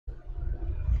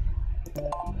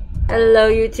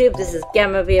Hello YouTube, this is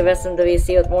Gamma V of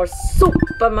SMWC with more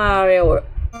Super Mario World.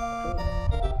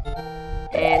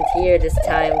 And here it is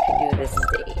time to do this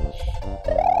stage.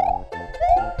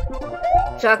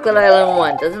 Chocolate Island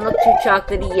 1. Doesn't look too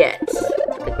chocolatey yet.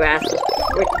 But the grass was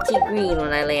pretty green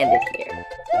when I landed here.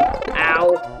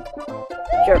 Ow.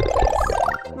 Jerk face.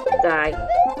 Die.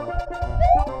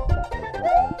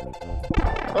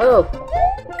 Oh.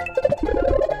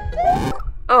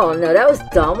 Oh no, that was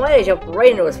dumb. Why did I jump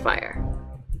right into his fire?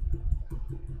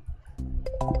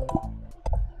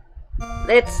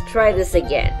 Let's try this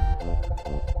again.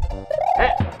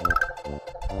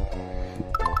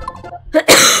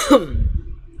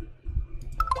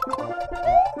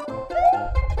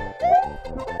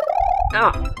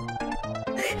 Oh.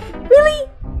 Really?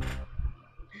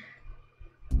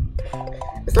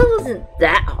 This level wasn't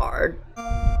that hard.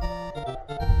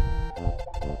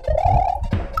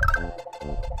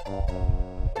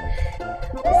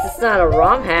 This is not a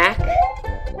ROM hack.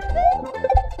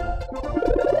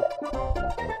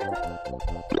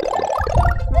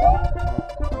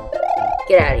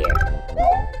 Get out of here.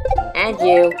 And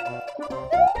you.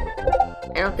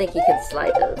 I don't think you can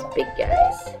slide those big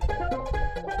guys.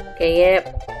 Okay, yep.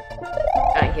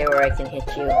 Out here where I can hit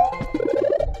you.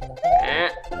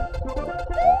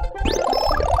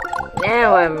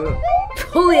 Now I'm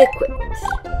fully equipped.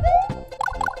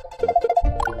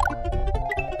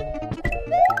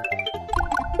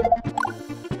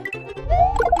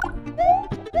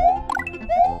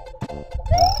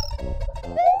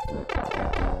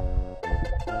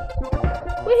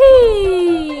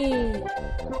 Whee!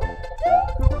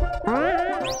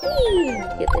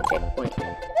 Get the checkpoint.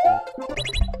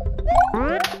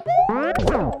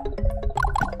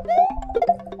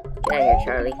 Get out of here,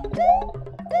 Charlie.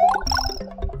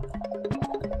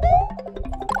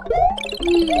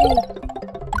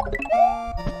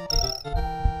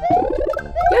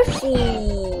 Yoshi!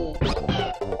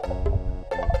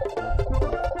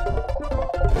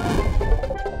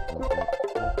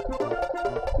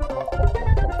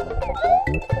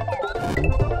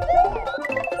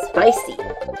 Spicy.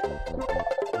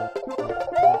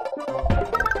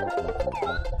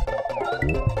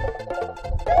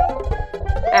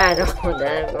 I don't want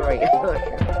that. Where we got a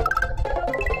mushroom.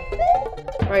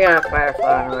 We got a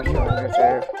firefly and a mushroom in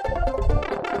reserve.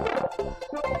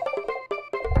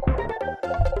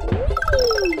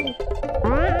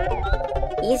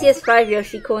 Easiest 5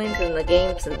 Yoshi coins in the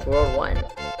game since World 1.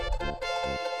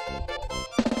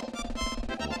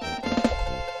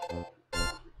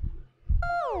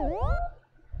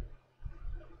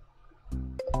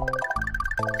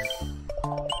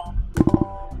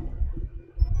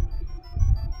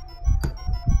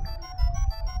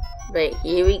 Right,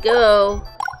 here we go.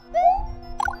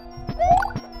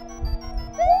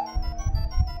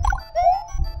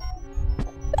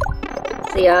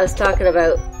 See, I was talking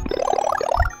about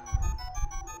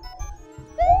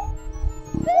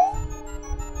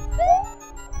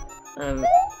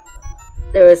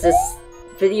there was this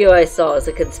video I saw as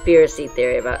a conspiracy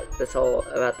theory about this whole,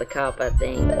 about the Kappa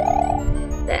thing.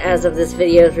 That as of this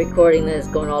video's recording that is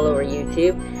going all over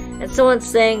YouTube. And someone's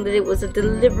saying that it was a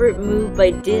deliberate move by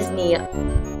Disney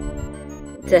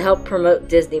to help promote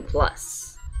Disney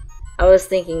Plus. I was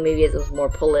thinking maybe it was more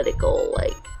political,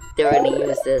 like they were going to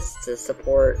use this to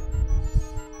support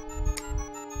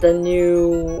the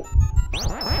new,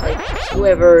 like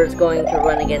whoever is going to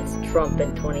run against Trump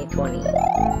in 2020.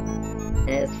 And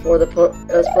it's for the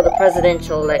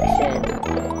presidential election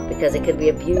because it could be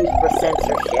abused for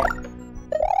censorship.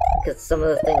 Because some of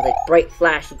the things like bright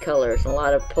flashy colors and a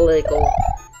lot of political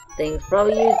things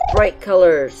probably use bright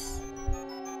colors.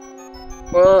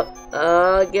 Well,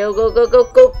 go to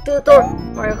the door!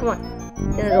 Mario, come on.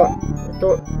 Get in the door. The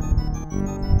door.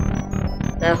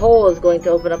 That hole is going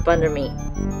to open up under me.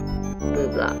 Blue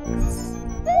blocks.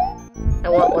 I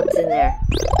want what's in there.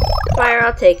 Fire,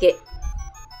 I'll take it.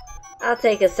 I'll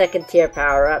take a second tier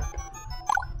power up.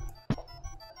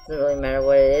 Doesn't really matter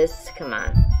what it is. Come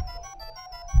on.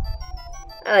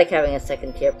 I like having a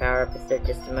second tier power up instead of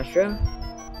just a mushroom.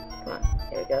 Come on,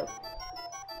 here we go.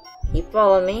 Keep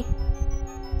following me.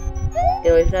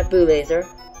 Get away from that boo laser.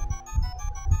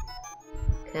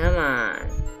 Come on.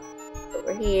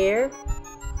 Over here.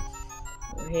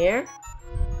 Over here.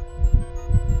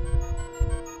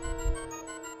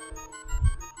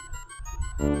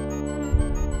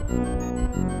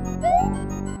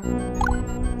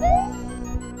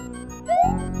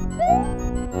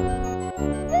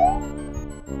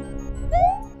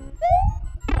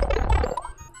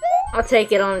 I'll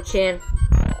take it on the chin.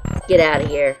 Let's get out of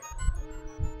here.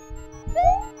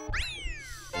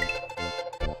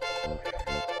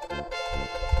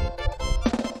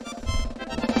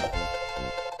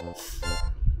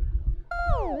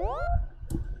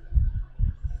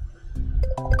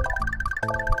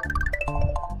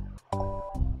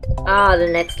 Ah, the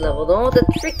next level. The one with the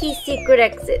tricky secret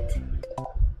exit.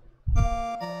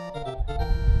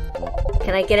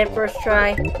 Can I get it first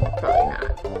try? Probably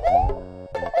not.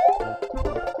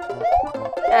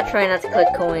 Gotta try not to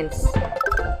collect coins.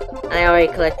 I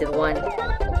already collected one.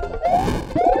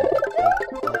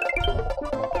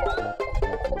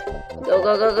 Go,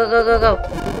 go, go, go, go, go, go!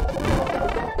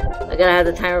 I gotta have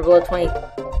the timer below 20...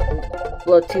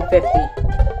 below 250.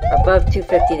 Or above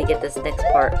 250 to get this next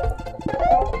part.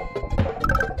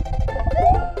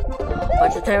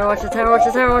 Watch the timer, watch the timer, watch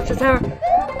the timer, watch the timer!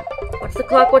 Watch the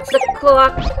clock, watch the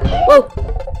clock! Whoa!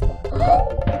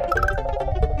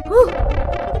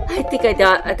 I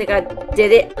think I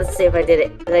did it. Let's see if I did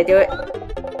it. Did I do it?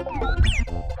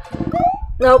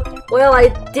 Nope. Well, I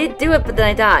did do it, but then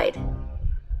I died.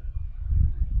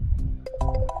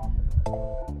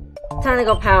 Time to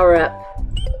go power up.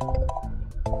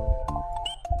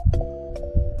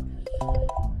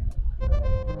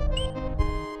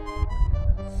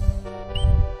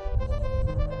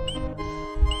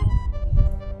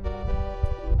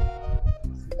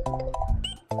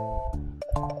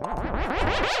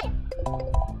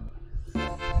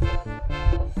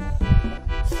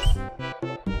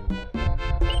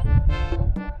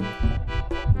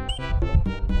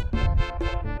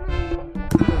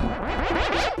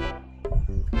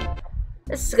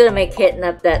 This is gonna make hitting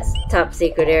up that top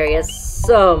secret area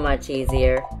so much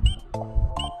easier.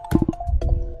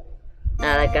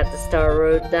 Now that I got the Star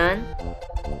Road done.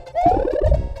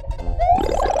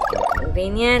 So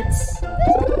convenient.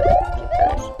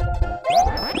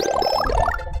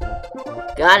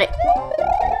 Got it.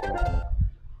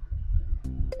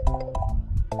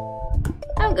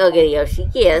 I'll go get a Yoshi.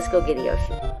 Yeah, let's go get a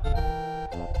Yoshi.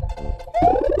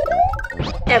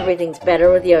 Everything's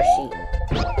better with Yoshi.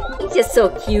 He's just so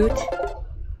cute.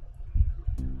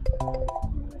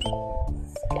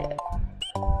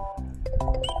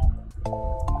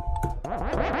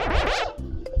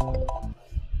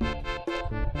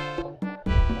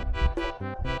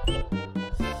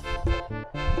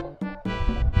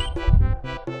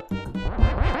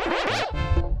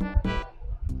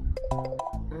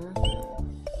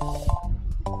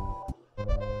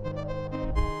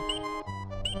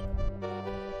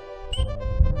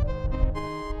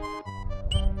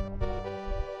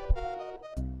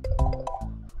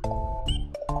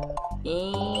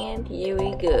 And here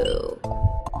we go.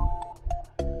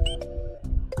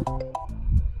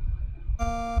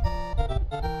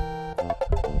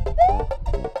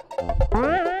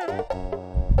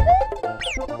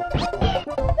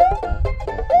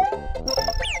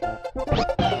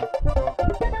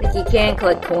 I think you can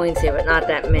collect coins here, but not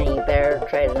that many. You better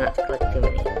try not to collect too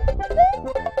many.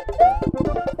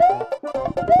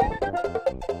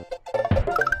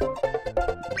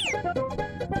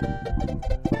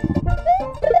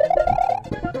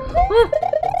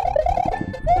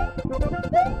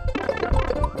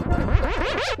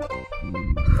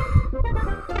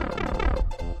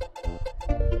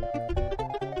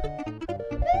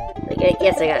 I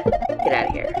guess I gotta get out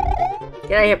of here.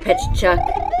 Get out of here, Pitch Chuck.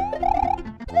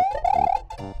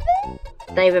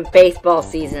 It's not even baseball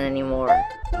season anymore.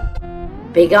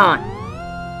 Be gone.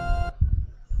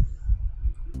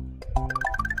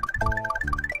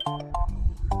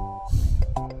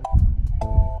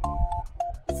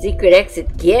 Secret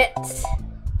exit get.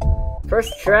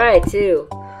 First try, too.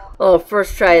 Well,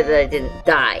 first try that I didn't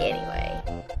die, anyway.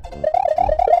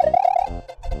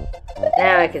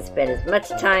 Now I can spend as much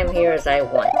time here as I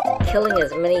want, killing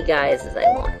as many guys as I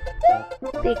want.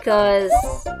 Because...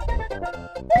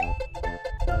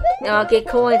 you know, I'll get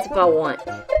coins if I want.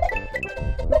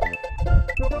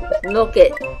 Milk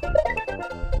it.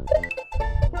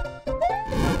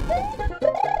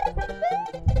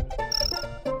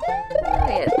 Oh,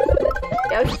 yeah.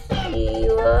 Yoshi,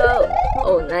 whoa.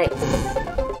 Oh, nice.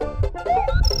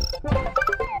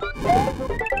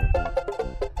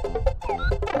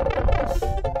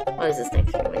 What is this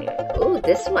next room anyway? Ooh,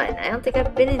 this one. I don't think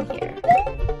I've been in here.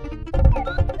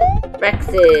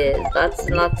 Rexes. Lots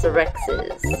and lots of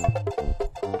Rexes.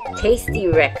 Tasty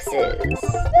Rexes.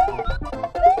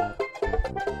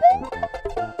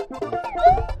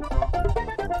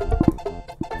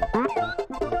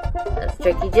 That's a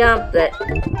tricky jump. That's a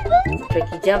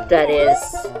tricky jump, that is.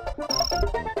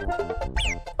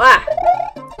 Ah!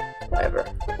 Whatever.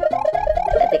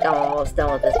 I think I'm almost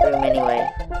done with this room anyway.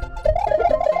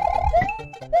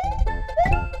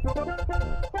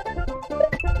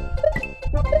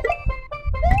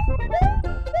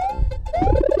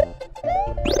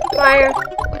 Fire!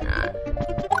 Why not?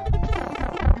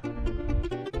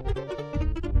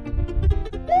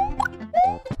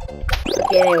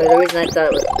 Okay, anyway, the reason I thought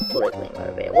it was politically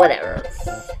motivated. Whatever.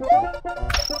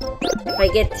 If I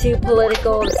get too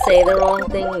political and say the wrong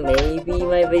thing, maybe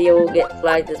my video will get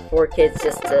flagged as for kids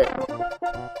just to...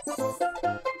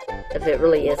 if it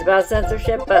really is about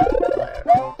censorship, but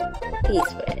whatever.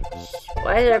 P-switch.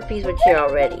 Why is there a P-switch here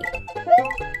already?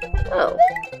 Oh.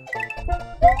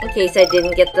 In case I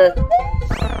didn't get the...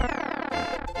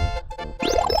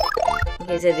 in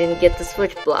case I didn't get the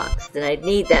switch blocks, then I'd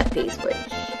need that P-switch.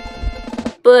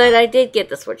 But I did get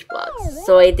the switch blocks,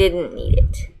 so I didn't need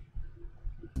it.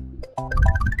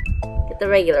 Get the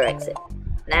regular exit.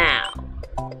 Now.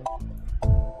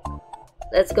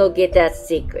 Let's go get that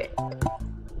secret.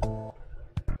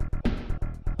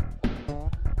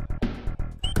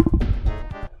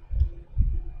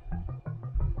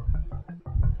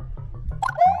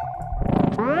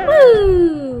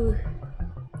 Woo!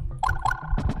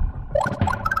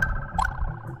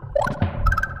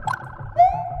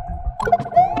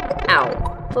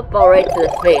 Ow. Football right to the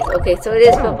face. Okay, so it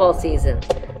is football season.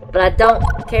 But I don't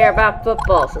care about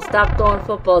football, so stop throwing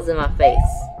footballs in my face.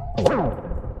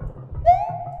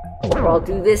 Or I'll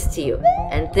do this to you.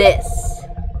 And this.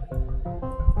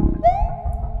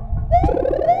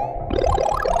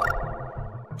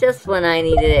 Just when I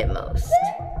needed it most.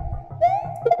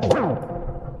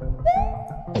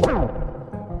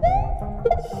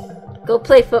 Go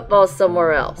play football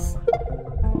somewhere else.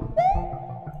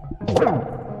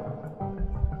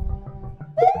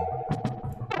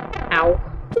 Ow.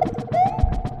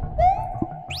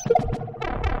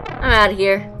 I'm out of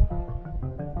here.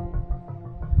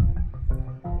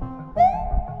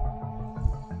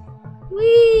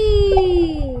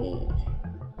 Whee!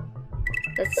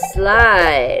 Let's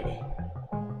slide.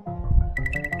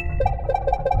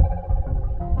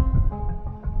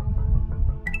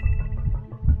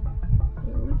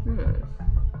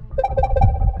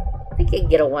 I think I can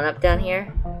get a 1-up down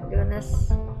here. Doing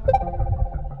this.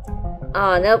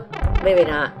 Oh, nope. Maybe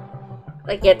not.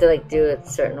 Like, you have to, like, do it a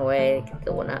certain way to get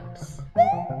the 1-ups.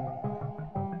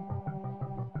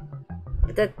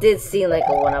 But that did seem like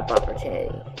a 1-up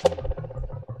opportunity.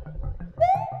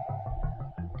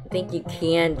 I think you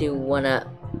can do 1-up.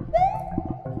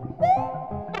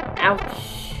 Ouch.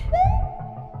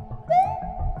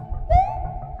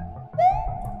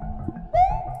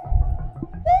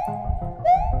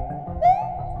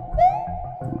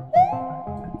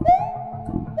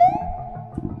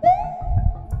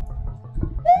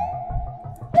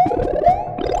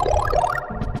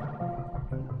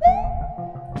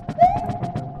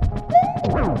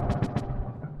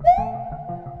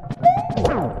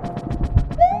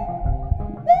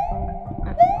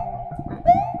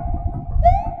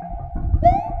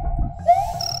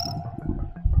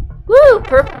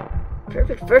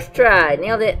 Perfect first try.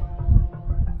 Nailed it.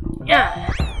 Yeah.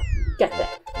 Got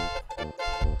that.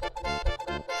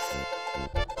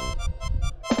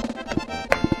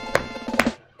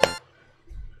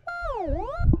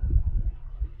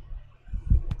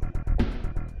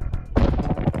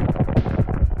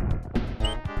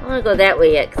 I don't want to go that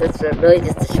way yet, because it's really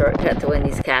just a shortcut to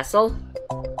Wendy's Castle.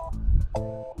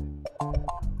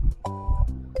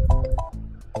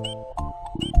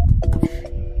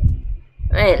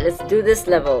 Alright, let's do this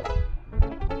level.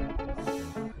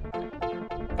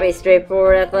 Pretty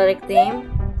straightforward athletic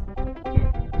theme.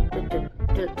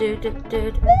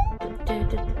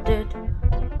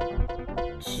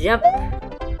 Jump.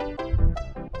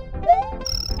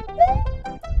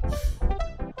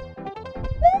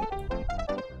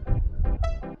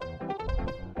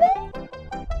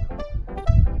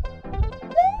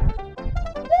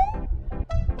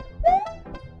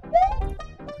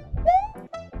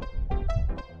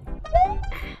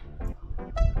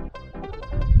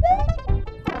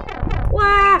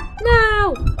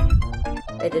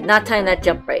 I did not time that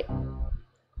jump right.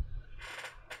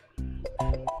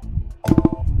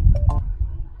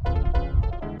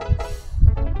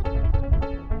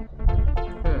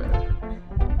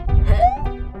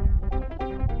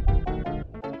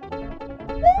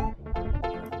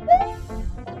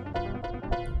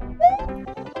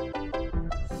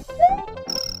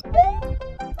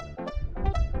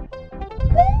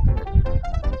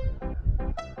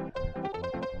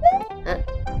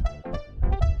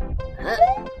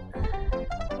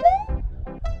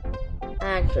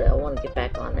 Actually, I want to get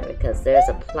back on there because there's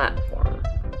a platform.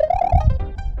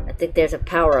 I think there's a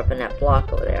power-up in that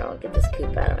block over there. I'll get this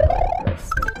coop out of my way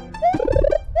first.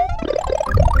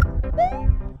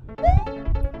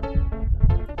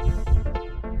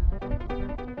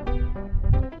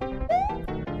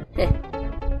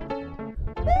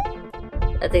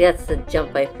 I think that's the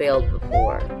jump I failed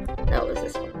before. That was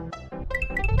this one.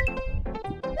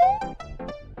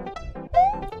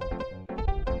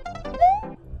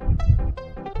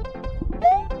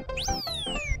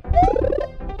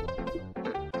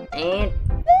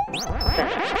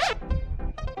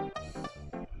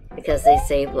 because they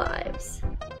save lives.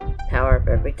 Power up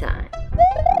every time.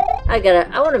 I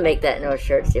want to make that into a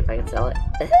shirt, see if I can sell it.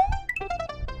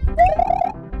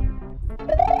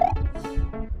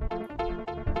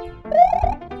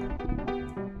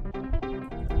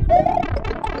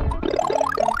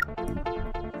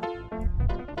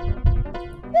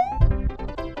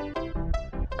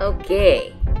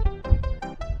 Okay.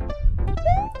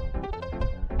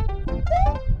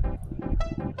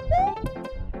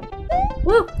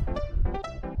 Woo!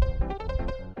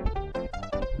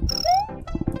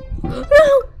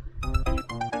 No!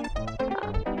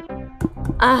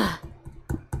 Ah!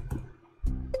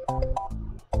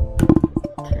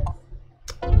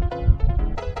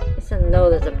 I said no,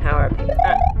 there's a power up here.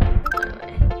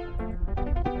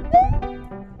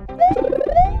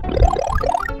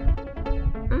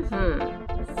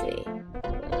 Let's see.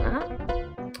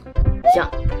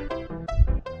 Jump.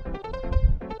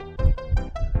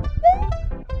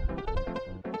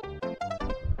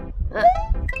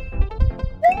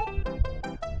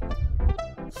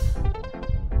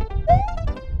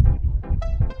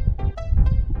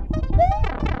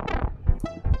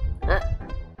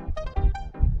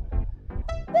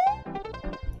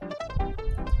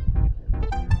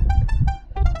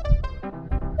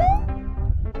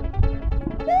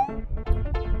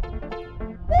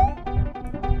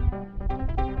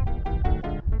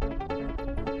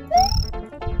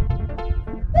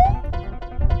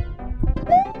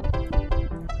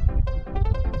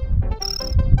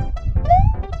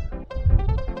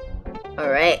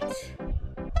 Alright.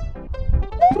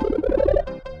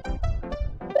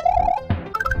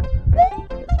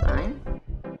 Fine.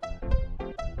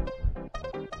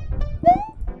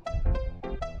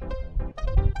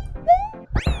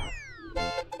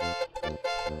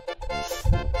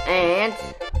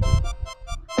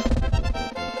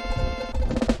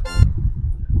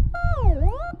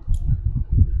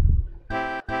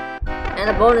 And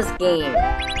a bonus game.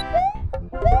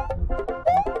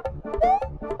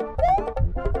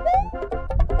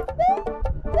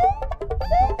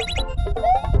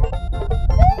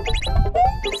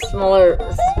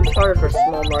 It's harder for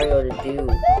small Mario to do.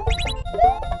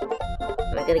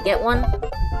 Am I gonna get one?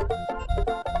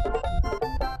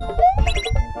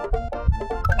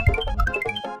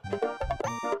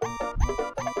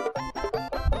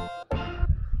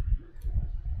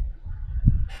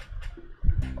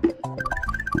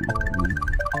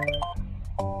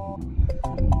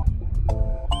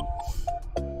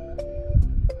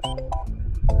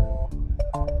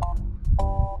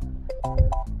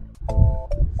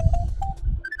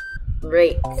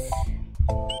 Great.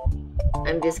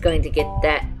 I'm just going to get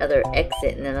that other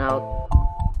exit and then I'll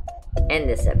end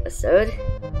this episode.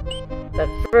 But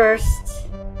first,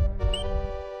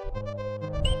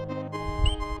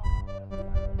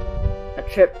 a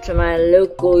trip to my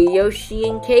local Yoshi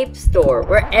and Cape store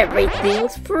where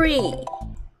everything's free.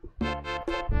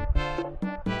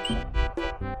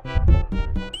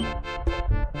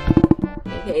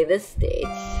 Okay, this stage.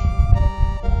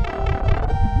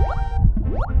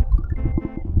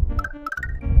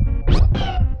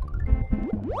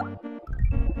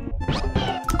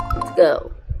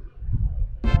 Go.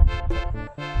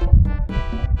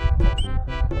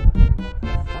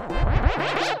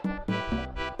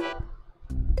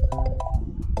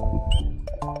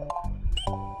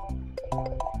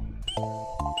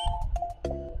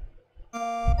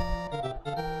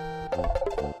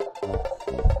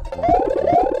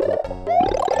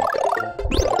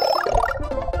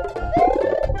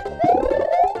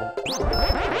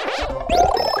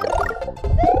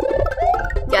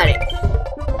 Got it.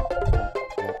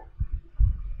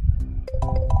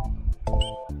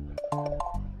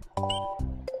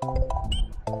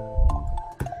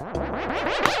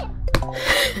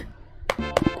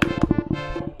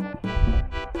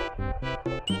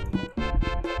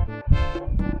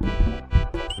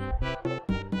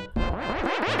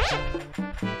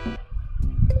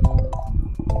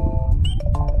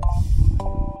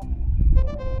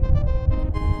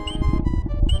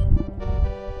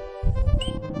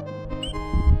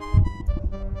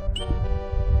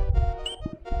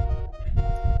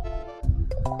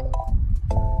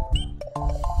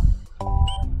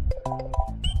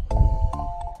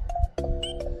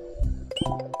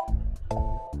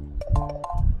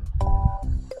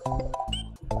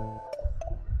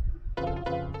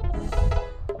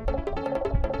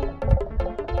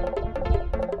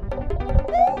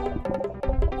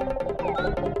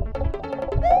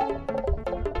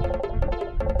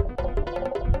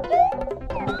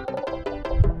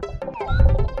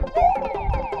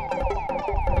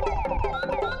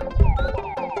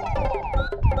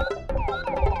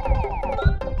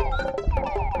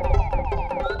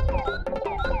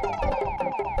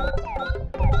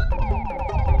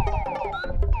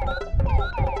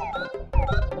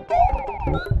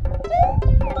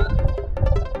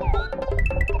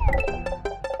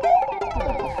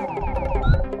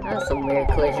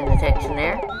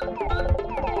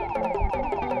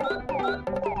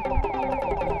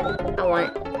 I want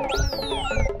it.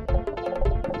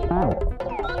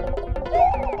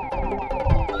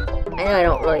 I know I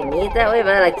don't really need it that way,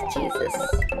 but I like to cheese this.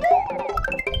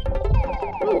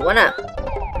 Ooh, 1 up.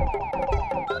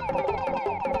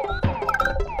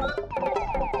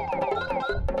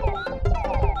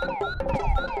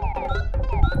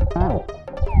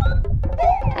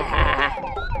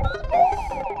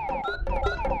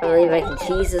 I believe I can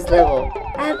cheese this level.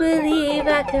 I believe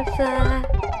I can fly.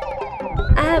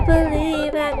 I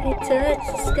believe I can touch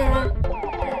the sky.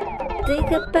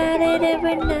 Think about it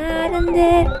every night and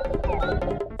day.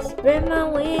 Spread my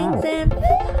wings and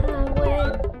fly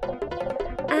away.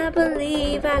 I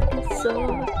believe I can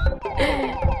soar.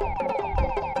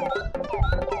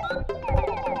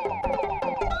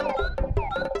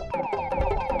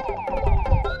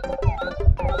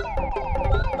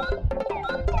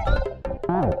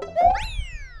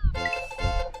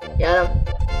 Got him.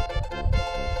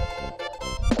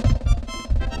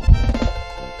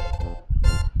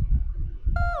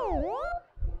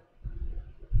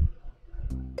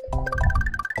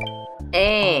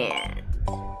 And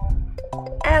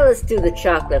let's do the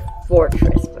chocolate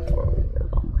fortress before we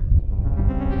move on.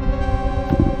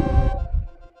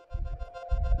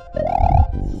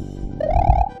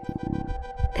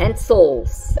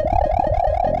 Pencils.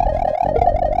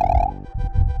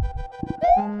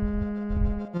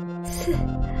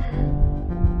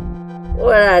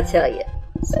 What did I tell you?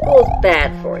 School's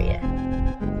bad for you.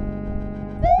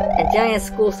 And giant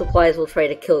school supplies will try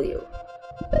to kill you.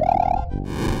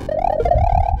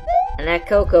 And that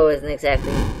cocoa isn't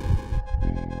exactly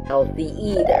healthy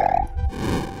either.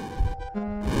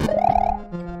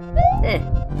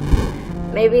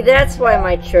 Maybe that's why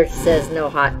my church says no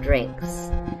hot drinks.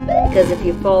 Because if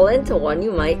you fall into one,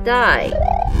 you might die.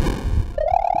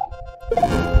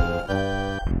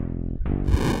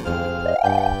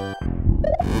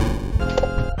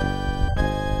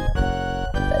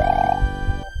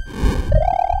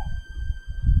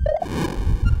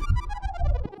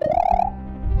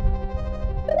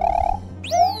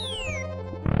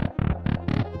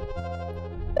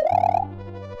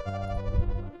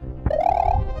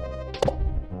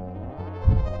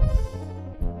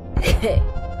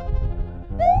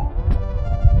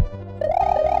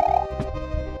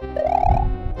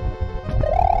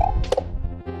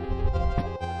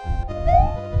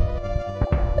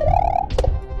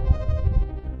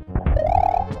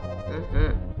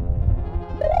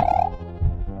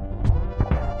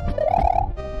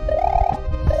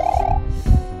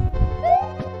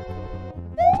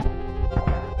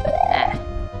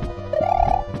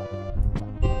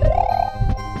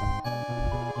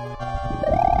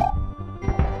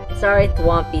 Sorry,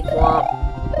 Thwompy Thwomp.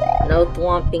 No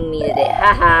thwomping me today.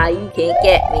 Haha, you can't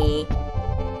get me.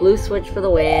 Blue switch for the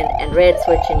win, and red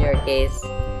switch in your case.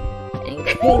 And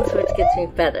green switch gets me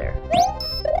feather.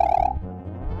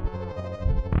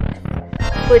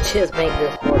 Switches make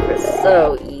this fortress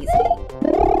so easy.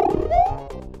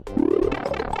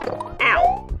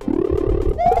 Ow!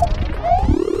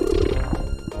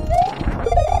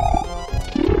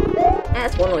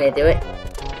 That's one way to do it.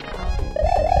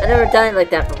 I've never done it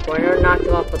like that before. I never knocked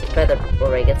him off with the feather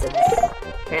before. I guess it's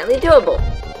apparently doable.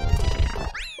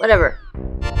 Whatever.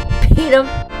 Beat him.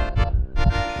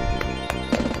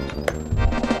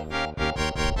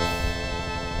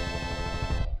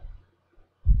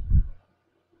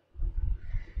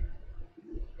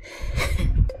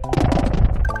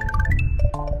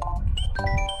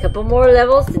 Couple more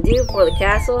levels to do for the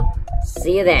castle.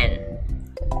 See you then.